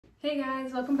Hey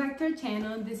guys, welcome back to our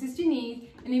channel. This is Janice,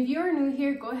 and if you are new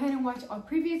here, go ahead and watch all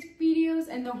previous videos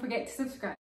and don't forget to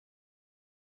subscribe.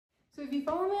 So if you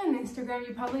follow me on Instagram,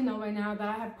 you probably know by now that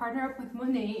I have partnered up with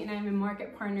Monat and I'm a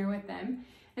market partner with them.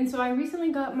 And so I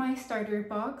recently got my starter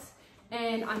box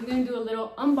and I'm going to do a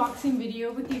little unboxing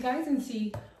video with you guys and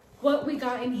see what we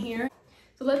got in here.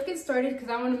 So let's get started because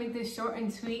I want to make this short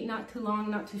and sweet, not too long,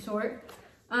 not too short.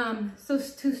 So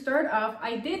to start off,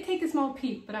 I did take a small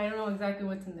peek, but I don't know exactly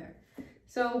what's in there.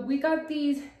 So we got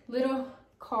these little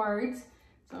cards,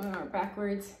 so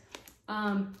backwards.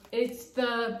 It's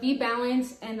the Be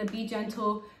Balanced and the Be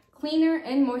Gentle cleaner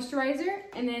and moisturizer.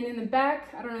 And then in the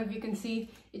back, I don't know if you can see,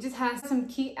 it just has some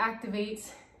key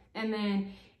activates, and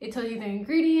then it tells you the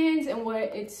ingredients and what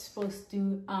it's supposed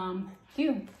to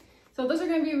do. So those are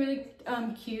gonna be really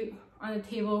cute on the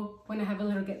table when I have a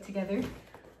little get together.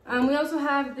 We also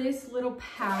have this little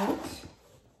pouch,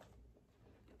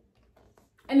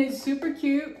 and it's super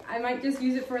cute. I might just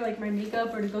use it for like my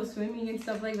makeup or to go swimming and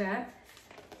stuff like that.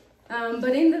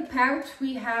 But in the pouch,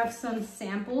 we have some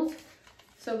samples.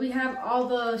 So we have all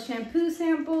the shampoo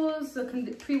samples, the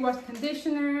pre-wash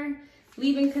conditioner,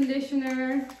 leave-in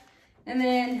conditioner, and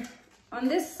then on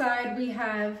this side, we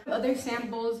have other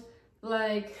samples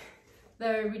like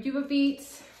the Rejuva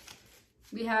Beats.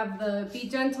 We have the Be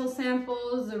Gentle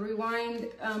samples, the Rewind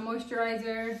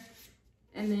moisturizer,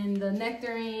 and then the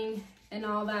nectaring and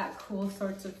all that cool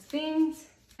sorts of things.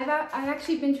 I've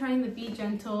actually been trying the Be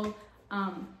Gentle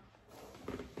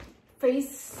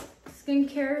face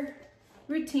skincare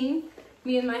routine.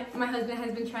 Me and my husband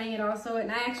has been trying it also, and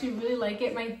I actually really like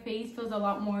it. My face feels a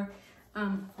lot more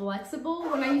flexible.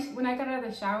 When I got out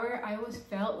of the shower, I always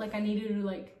felt like I needed to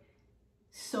like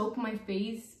soak my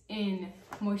face in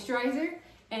moisturizer,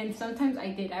 and sometimes I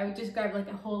did. I would just grab like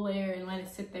a whole layer and let it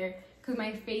sit there because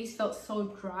my face felt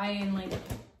so dry, and like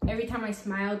every time I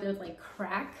smiled it would like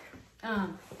crack,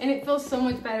 and it feels so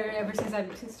much better ever since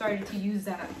I've started to use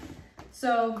that.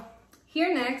 So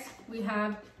here next we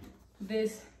have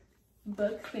this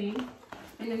book thing,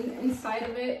 and then inside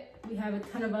of it we have a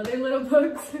ton of other little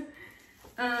books.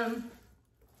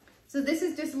 So this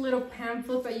is just a little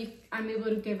pamphlet that I'm able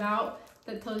to give out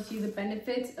that tells you the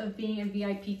benefits of being a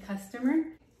VIP customer.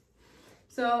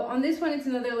 So on this one, it's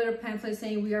another little pamphlet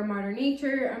saying we are Modern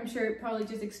Nature. I'm sure it probably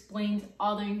just explains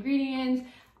all the ingredients,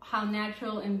 how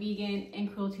natural and vegan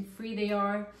and cruelty free they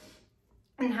are,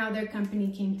 and how their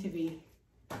company came to be.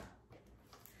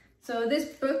 So this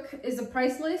book is a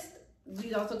price list.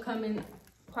 These also come in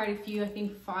quite a few, I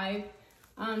think 5.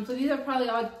 So these are probably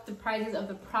all the prices of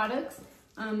the products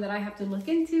that I have to look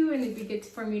into, and it'd be good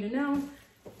for me to know.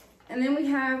 And then we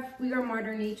have We Are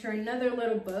Modern Nature, another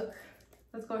little book.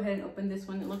 Let's go ahead and open this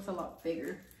one. It looks a lot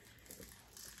bigger.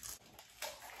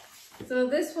 So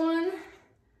this one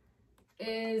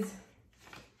is,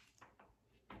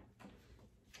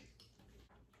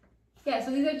 yeah,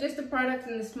 so these are just the products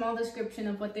and the small description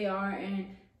of what they are,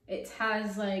 and it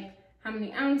has like how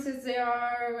many ounces they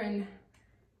are and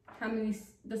how many,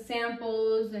 the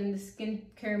samples and the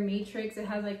skincare matrix. It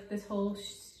has like this whole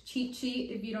cheat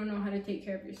sheet if you don't know how to take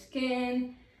care of your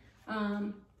skin.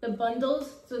 The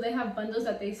bundles, so they have bundles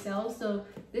that they sell. So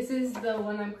this is the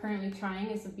one I'm currently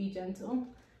trying. It's the Be Gentle,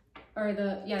 or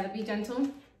the Be Gentle.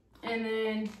 And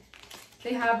then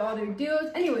they have all their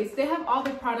duos. Anyways, they have all the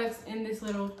products in this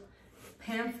little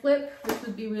pamphlet, which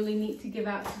would be really neat to give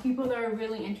out to people that are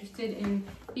really interested in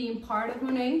being part of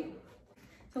Monat.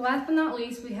 So last but not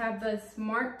least, we have the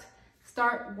Smart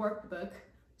Start Workbook.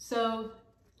 So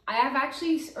I have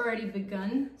actually already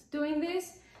begun doing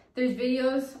this. There's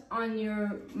videos on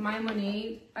your My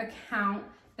Monat account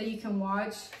that you can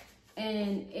watch,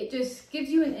 and it just gives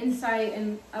you an insight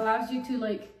and allows you to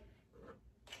like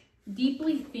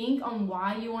deeply think on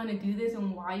why you want to do this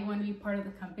and why you want to be part of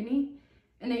the company.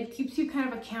 And it keeps you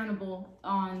kind of accountable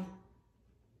on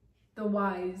the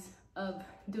whys of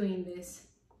doing this.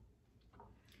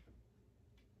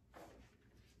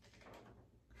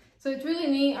 So it's really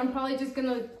neat. I'm probably just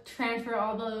gonna transfer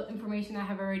all the information I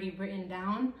have already written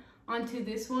down onto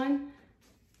this one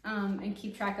and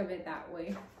keep track of it that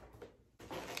way.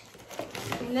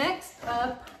 Next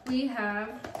up, we have,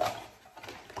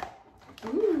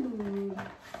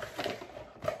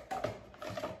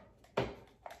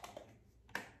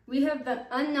 we have the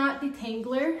Unknot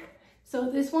Detangler. So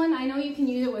this one, I know you can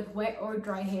use it with wet or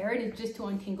dry hair. It is just to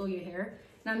untangle your hair.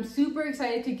 And I'm super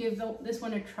excited to give this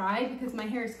one a try because my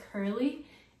hair is curly,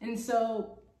 and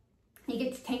so it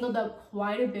gets tangled up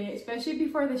quite a bit, especially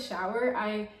before the shower.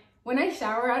 When I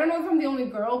shower, I don't know if I'm the only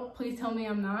girl, please tell me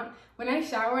I'm not. When I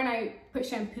shower and I put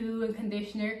shampoo and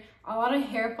conditioner, a lot of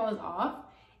hair falls off,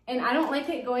 and I don't like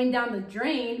it going down the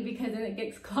drain because then it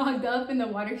gets clogged up and the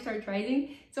water starts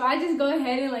rising. So I just go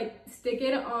ahead and like stick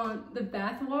it on the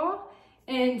bath wall,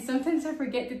 and sometimes I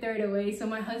forget to throw it away. So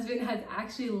my husband has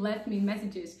actually left me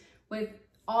messages with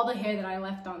all the hair that I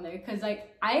left on there, because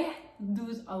like I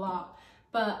lose a lot.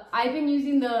 But I've been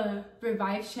using the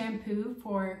Revive shampoo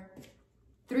for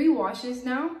 3 washes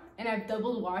now, and I've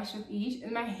double washed with each,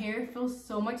 and my hair feels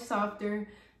so much softer.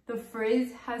 The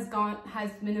frizz has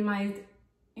minimized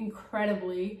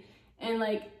incredibly, and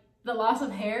like the loss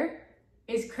of hair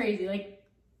is crazy. Like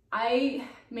I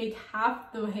make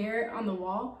half the hair on the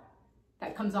wall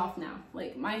that comes off now.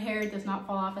 Like my hair does not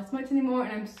fall off as much anymore,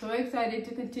 and I'm so excited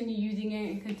to continue using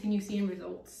it and continue seeing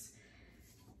results.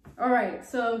 All right,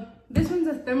 so this one's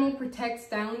a Thermal Protect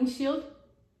Styling Shield.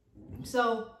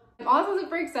 So I'm also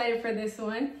super excited for this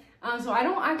one. So I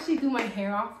don't actually do my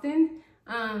hair often.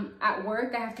 At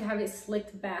work, I have to have it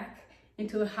slicked back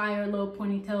into a high or low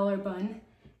ponytail or bun.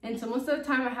 And so most of the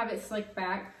time I have it slicked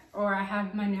back, or I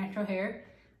have my natural hair.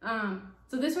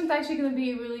 So this one's actually gonna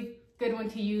be a really good one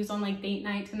to use on like date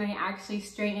nights when I actually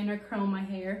straighten or curl my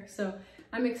hair. So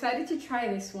I'm excited to try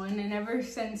this one, and ever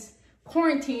since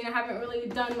quarantine, I haven't really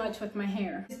done much with my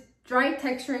hair. This dry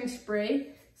texturing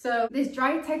spray. So this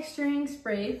dry texturing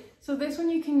spray, so this one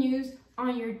you can use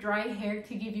on your dry hair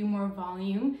to give you more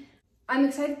volume. I'm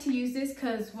excited to use this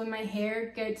because when my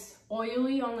hair gets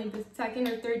oily on like the 2nd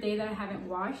or 3rd day that I haven't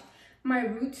washed, my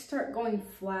roots start going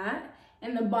flat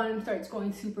and the bottom starts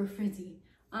going super frizzy.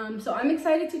 So I'm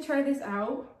excited to try this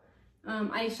out.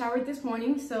 I showered this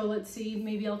morning, so let's see,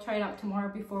 maybe I'll try it out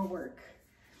tomorrow before work.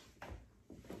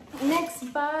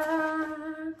 Next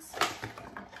box.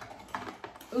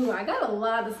 Ooh, I got a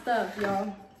lot of stuff,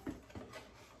 y'all.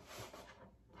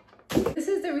 This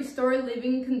is the Restore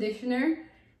Living Conditioner.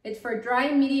 It's for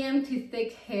dry, medium to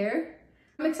thick hair.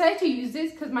 I'm excited to use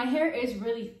this because my hair is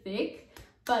really thick,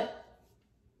 but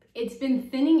it's been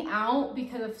thinning out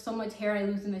because of so much hair I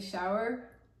lose in the shower,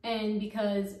 and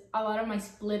because a lot of my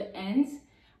split ends.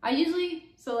 I've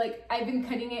been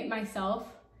cutting it myself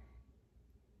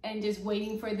and just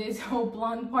waiting for this whole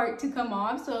blonde part to come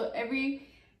off. So every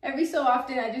so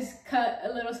often I just cut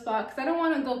a little spot because I don't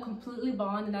want to go completely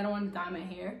blonde and I don't want to dye my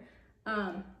hair.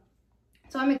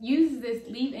 So I'm gonna use this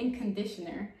leave-in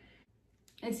conditioner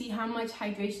and see how much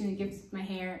hydration it gives my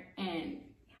hair. And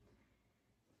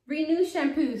Renew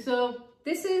shampoo. So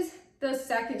this is the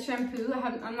 2nd shampoo.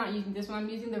 I'm not using this one, I'm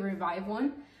using the Revive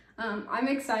one. I'm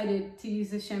excited to use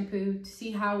this shampoo to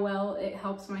see how well it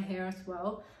helps my hair as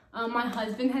well. My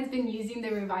husband has been using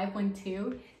the Revive one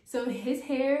too. So his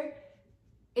hair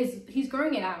he's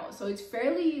growing it out. So it's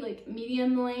fairly like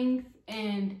medium length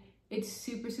and it's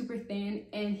super, super thin,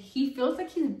 and he feels like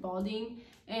he's balding,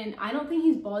 and I don't think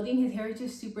he's balding. His hair is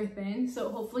just super thin.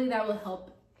 So hopefully that will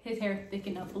help his hair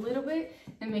thicken up a little bit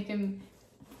and make him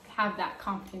have that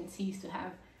confidence he used to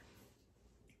have.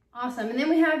 Awesome. And then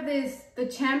we have the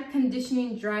Champ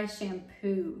Conditioning Dry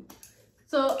Shampoo.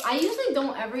 So I usually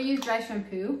don't ever use dry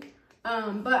shampoo,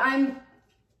 but I'm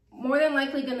more than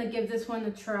likely gonna give this one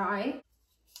a try.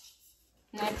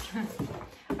 Next.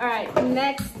 All right,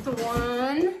 next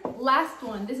one, last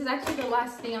one. This is actually the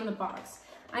last thing on the box.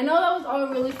 I know that was all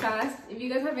really fast. If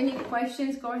you guys have any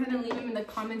questions, go ahead and leave them in the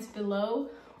comments below.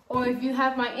 Or if you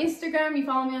have my Instagram, you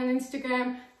follow me on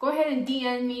Instagram, go ahead and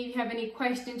DM me if you have any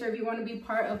questions or if you want to be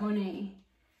part of Monat.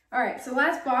 All right, so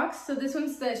last box. So this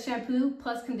one's the shampoo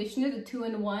plus conditioner, the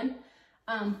 2-in-1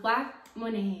 Black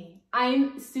Monat.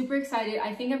 I'm super excited.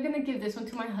 I think I'm gonna give this one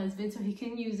to my husband so he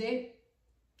can use it.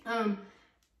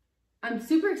 I'm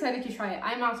super excited to try it.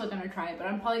 I'm also gonna try it, but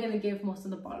I'm probably gonna give most of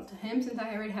the bottle to him since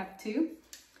I already have 2.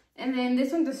 And then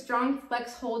this one's a Strong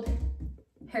Flex Hold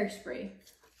Hairspray.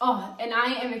 Oh, and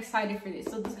I am excited for this.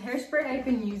 So this hairspray I've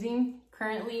been using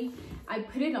currently, I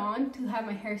put it on to have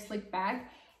my hair slicked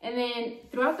back. And then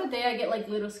throughout the day, I get like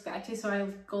little scratches. So I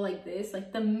go like this,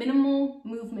 like the minimal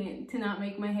movement to not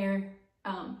make my hair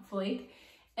flake.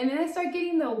 And then I start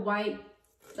getting the white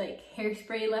like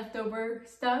hairspray leftover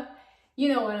stuff. You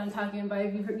know what I'm talking about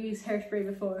if you've used hairspray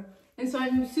before. And so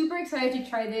I'm super excited to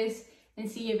try this and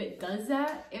see if it does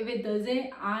that. If it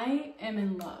doesn't, I am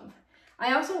in love.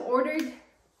 I also ordered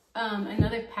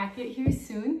another packet here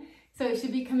soon. So it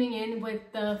should be coming in with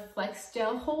the Flex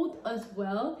Gel Hold as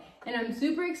well. And I'm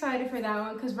super excited for that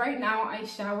one because right now I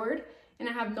showered and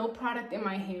I have no product in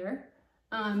my hair.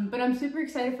 But I'm super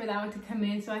excited for that one to come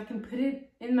in so I can put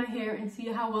it in my hair and see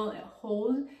how well it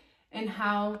holds and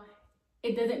how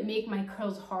it doesn't make my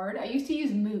curls hard. I used to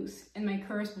use mousse and my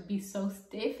curls would be so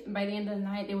stiff, and by the end of the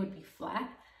night they would be flat.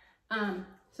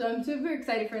 So I'm super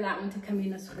excited for that one to come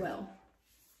in as well.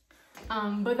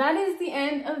 But that is the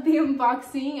end of the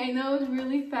unboxing. I know it was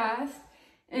really fast,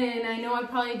 and I know I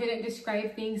probably didn't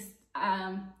describe things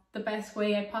the best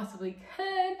way I possibly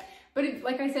could. But if,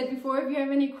 like I said before, if you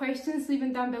have any questions, leave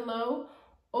them down below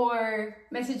or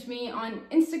message me on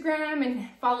Instagram and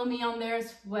follow me on there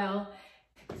as well.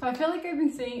 So I feel like I've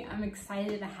been saying I'm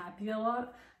excited and happy a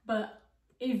lot, but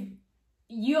if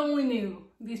you only knew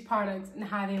these products and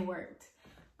how they worked.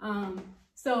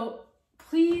 So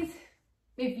please,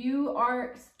 if you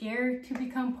are scared to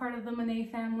become part of the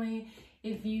Monat family,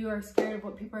 if you are scared of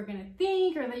what people are gonna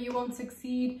think or that you won't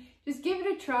succeed, just give it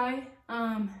a try.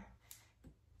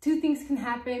 Two things can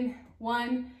happen.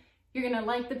 One, you're gonna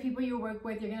like the people you work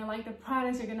with, you're gonna like the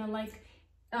products, you're gonna like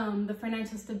the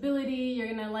financial stability, you're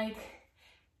gonna like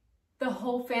the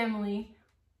whole family.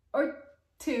 Or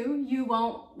two, you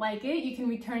won't like it. You can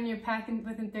return your pack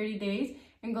within 30 days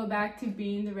and go back to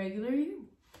being the regular you.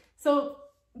 So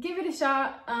give it a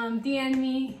shot. DM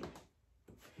me,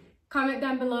 comment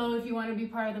down below if you want to be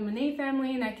part of the Monat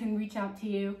family and I can reach out to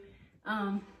you.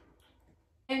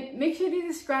 And make sure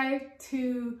to subscribe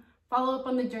to follow up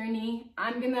on the journey.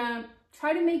 I'm gonna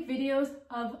try to make videos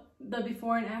of the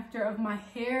before and after of my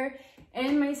hair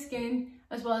and my skin,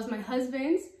 as well as my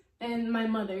husband's and my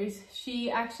mother's.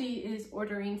 She actually is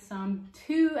ordering some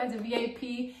too as a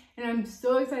VIP, and I'm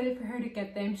so excited for her to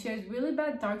get them. She has really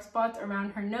bad dark spots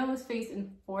around her nose, face,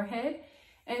 and forehead.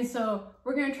 And so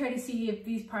we're gonna try to see if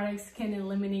these products can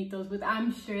eliminate those, but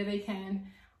I'm sure they can.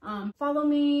 Follow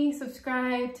me,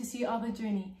 subscribe to see all the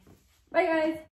journey. Bye guys.